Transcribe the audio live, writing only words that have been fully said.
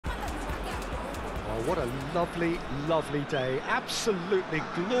Well, what a lovely, lovely day. Absolutely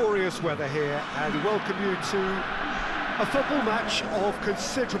glorious weather here, and we welcome you to a football match of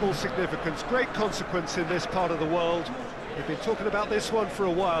considerable significance, great consequence in this part of the world. We've been talking about this one for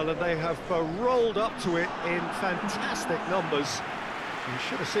a while, and they have rolled up to it in fantastic numbers. You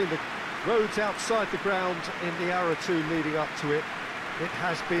should have seen the roads outside the ground in the hour or two leading up to it. It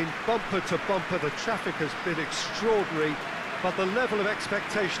has been bumper to bumper, the traffic has been extraordinary, but the level of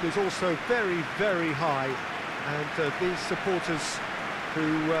expectation is also very, very high. And these supporters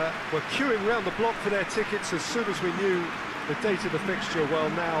who were queuing round the block for their tickets as soon as we knew the date of the fixture, well,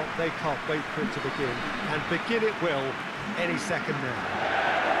 now they can't wait for it to begin. And begin it will any second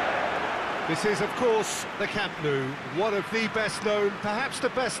now. This is, of course, the Camp Nou, one of the best known, perhaps the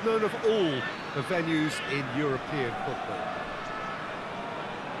best known of all the venues in European football.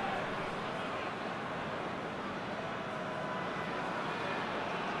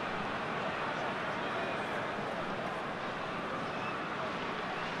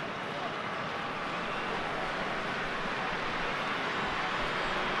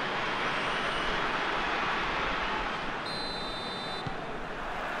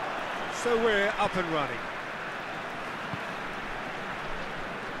 So we're up and running.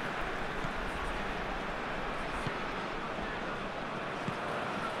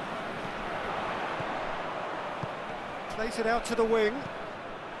 Plays it out to the wing.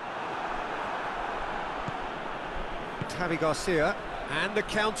 Javi Garcia, and the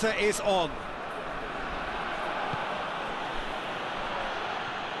counter is on.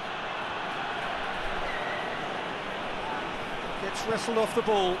 Gets wrestled off the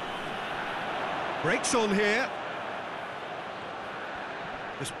ball. Breaks on here.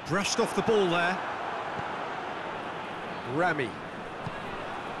 Just brushed off the ball there. Rami.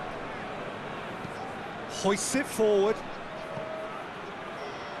 Hoists it forward.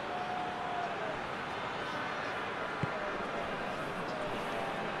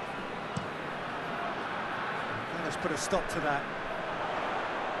 Let's put a stop to that.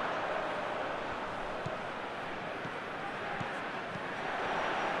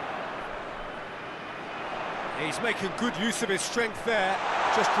 He's making good use of his strength there.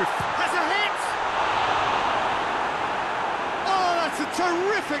 Just has a hit! Oh, that's a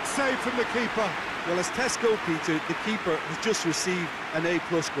terrific save from the keeper. Well, as tests go, Peter, the keeper has just received an A+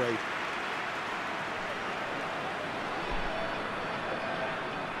 grade.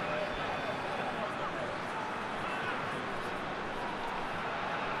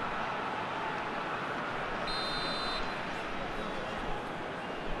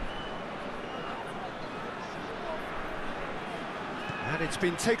 And it's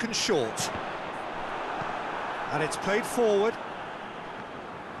been taken short. And it's played forward.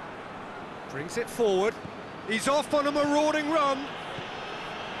 Brings it forward. He's off on a marauding run.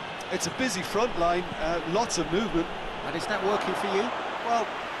 It's a busy front line, lots of movement. And is that working for you? Well,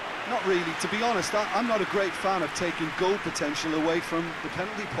 not really. To be honest, I'm not a great fan of taking goal potential away from the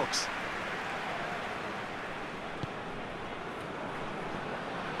penalty box.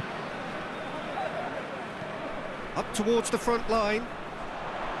 Up towards the front line.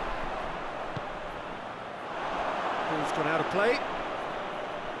 Ball's gone out of play.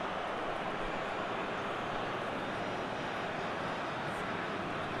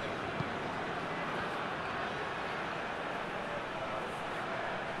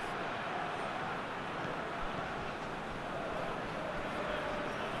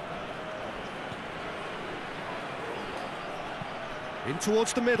 In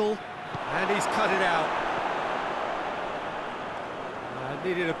towards the middle, and he's cut it out.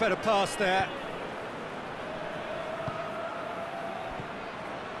 Needed a better pass there.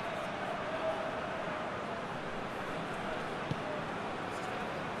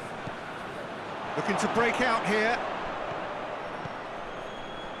 Looking to break out here.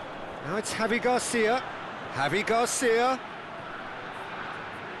 Now it's Javi Garcia. Javi Garcia.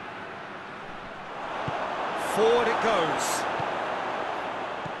 Forward it goes.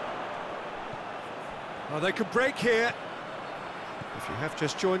 Oh, they could break here. If you have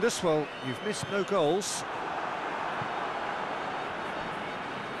just joined us, well, you've missed no goals.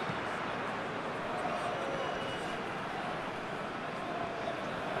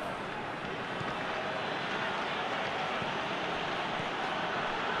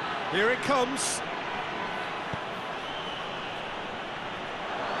 Here it comes.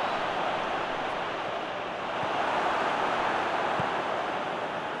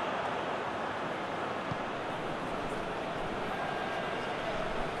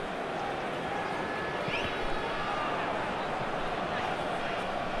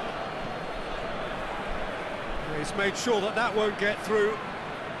 He's made sure that that won't get through.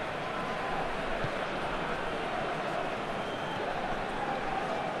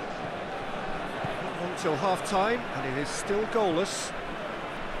 till half-time, and it is still goalless.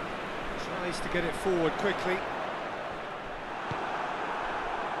 Tries to get it forward quickly.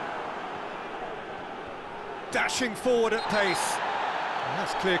 Dashing forward at pace. And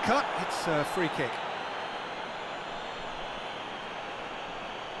that's clear-cut, it's a free kick.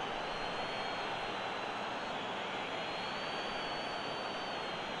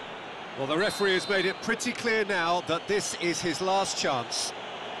 Well, the referee has made it pretty clear now that this is his last chance.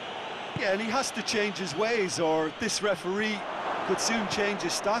 Yeah, and he has to change his ways, or this referee could soon change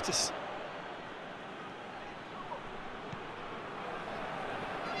his status.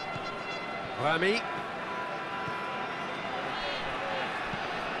 Rami.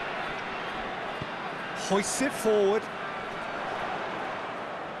 Hoists it forward.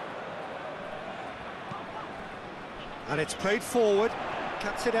 And it's played forward.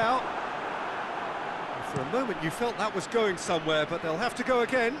 Cuts it out. And for a moment you felt that was going somewhere, but they'll have to go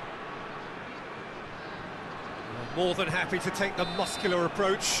again. They're more than happy to take the muscular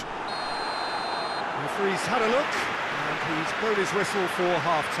approach. The referee's had a look, and he's blown his whistle for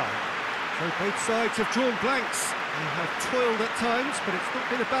half-time. So both sides have drawn blanks. They have toiled at times, but it's not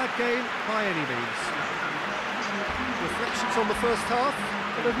been a bad game by any means. Reflections on the first half?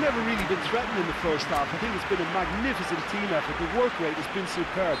 Well, they've never really been threatened in the first half. I think it's been a magnificent team effort. The work rate has been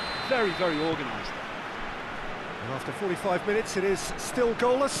superb. Very, very organised. And after 45 minutes, it is still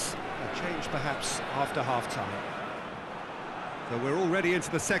goalless. A change, perhaps, after half-time. So we're already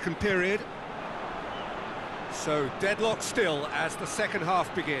into the second period. So deadlock still as the second half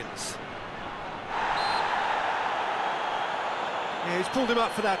begins. Yeah, he's pulled him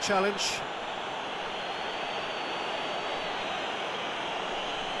up for that challenge.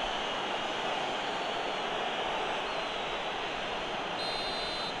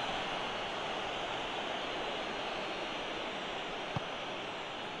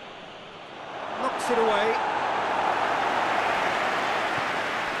 Knocks it away.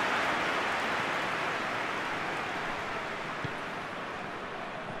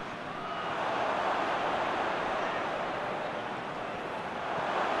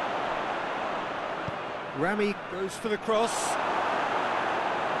 Rami goes for the cross.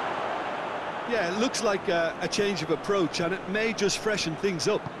 Yeah, it looks like a change of approach, and it may just freshen things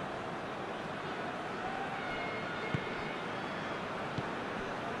up.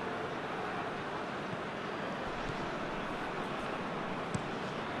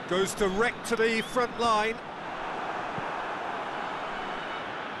 Goes direct to the front line.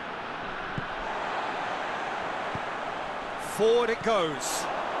 Forward it goes.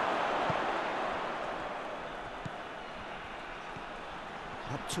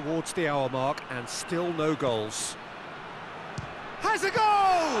 Up towards the hour mark, and still no goals. Has a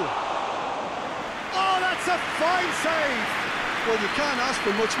goal! Oh, that's a fine save! Well, you can't ask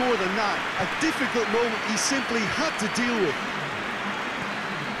for much more than that. A difficult moment he simply had to deal with.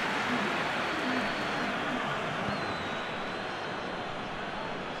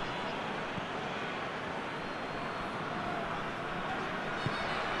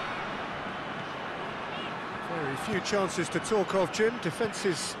 Very few chances to talk of, Jim. Defence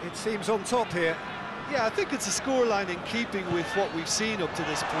is, it seems, on top here. Yeah, I think it's a scoreline in keeping with what we've seen up to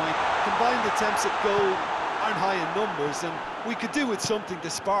this point. Combined attempts at goal aren't high in numbers, and we could do with something to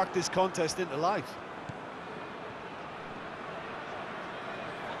spark this contest into life.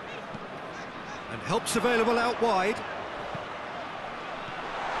 And help's available out wide.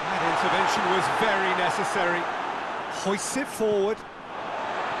 That intervention was very necessary. Hoists it forward.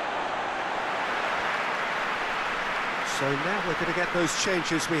 So now we're going to get those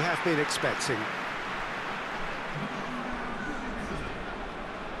changes we have been expecting.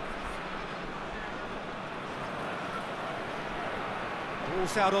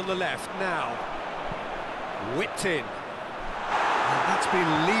 Ball's out on the left now. Whipped in. And that's been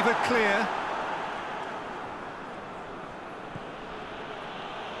levered clear.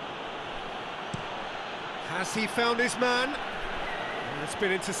 Has he found his man? And it's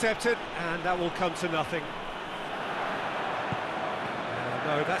been intercepted, and that will come to nothing.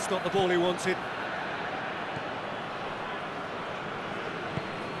 No, that's not the ball he wanted.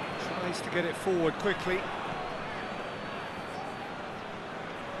 Tries to get it forward quickly.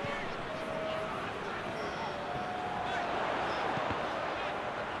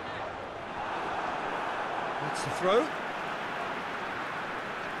 That's the throw.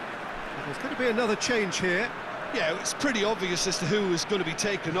 There's going to be another change here. Yeah, it's pretty obvious as to who was going to be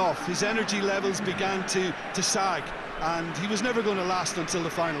taken off. His energy levels began to sag, and he was never going to last until the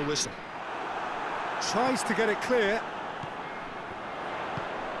final whistle. Tries to get it clear.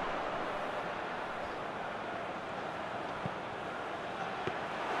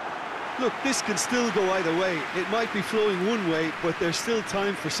 Look, this can still go either way. It might be flowing one way, but there's still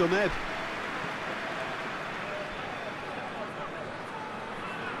time for some ebb.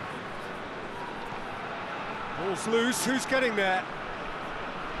 Ball's loose, who's getting there?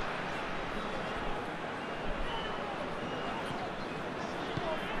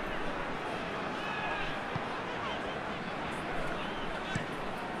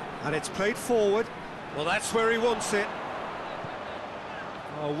 And it's played forward. Well, that's where he wants it.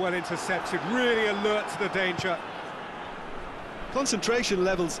 Oh, well intercepted, really alert to the danger. Concentration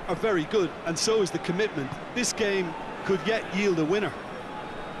levels are very good, and so is the commitment. This game could yet yield a winner.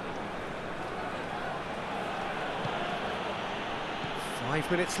 Five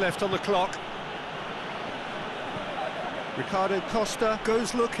minutes left on the clock. Ricardo Costa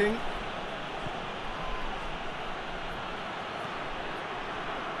goes looking.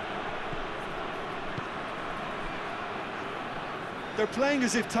 They're playing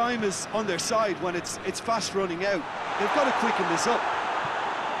as if time is on their side when it's fast running out. They've got to quicken this up.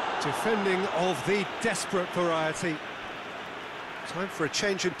 Defending of the desperate variety. Time for a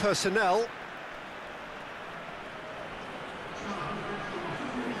change in personnel.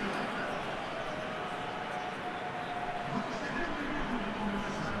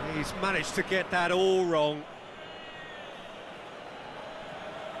 He's managed to get that all wrong.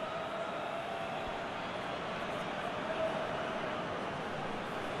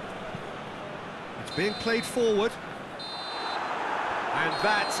 It's being played forward. And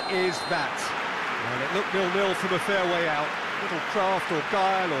that is that. And it looked 0-0 from a fair way out. Little craft or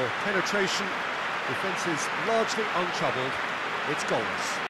guile or penetration. Defence is largely untroubled. It's goalless.